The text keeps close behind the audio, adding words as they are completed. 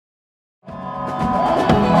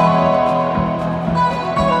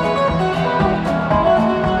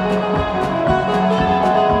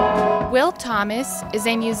Thomas is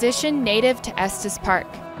a musician native to Estes Park.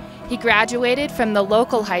 He graduated from the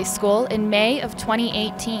local high school in May of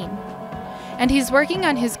 2018, and he's working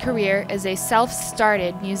on his career as a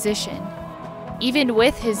self-started musician. Even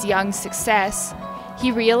with his young success,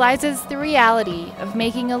 he realizes the reality of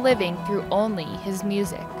making a living through only his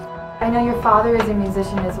music. I know your father is a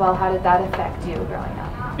musician as well. How did that affect you growing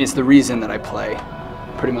up? It's the reason that I play,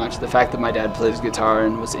 pretty much. The fact that my dad plays guitar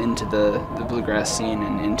and was into the bluegrass scene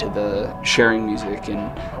and into the sharing music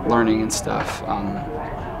and learning and stuff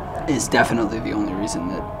is definitely the only reason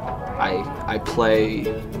that I play,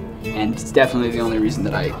 and it's definitely the only reason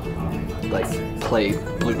that I play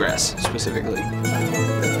bluegrass specifically.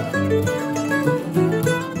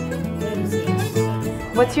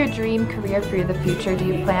 What's your dream career for the future? Do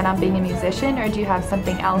you plan on being a musician, or do you have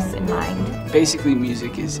something else in mind? Basically,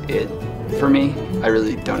 music is it for me. I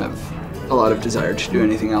really don't have a lot of desire to do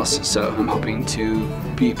anything else, so I'm hoping to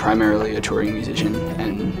be primarily a touring musician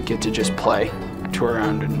and get to just play, tour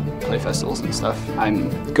around and play festivals and stuff.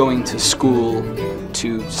 I'm going to school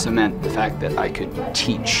to cement the fact that I could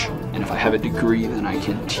teach, and if I have a degree, then I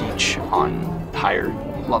can teach on higher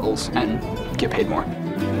levels and get paid more.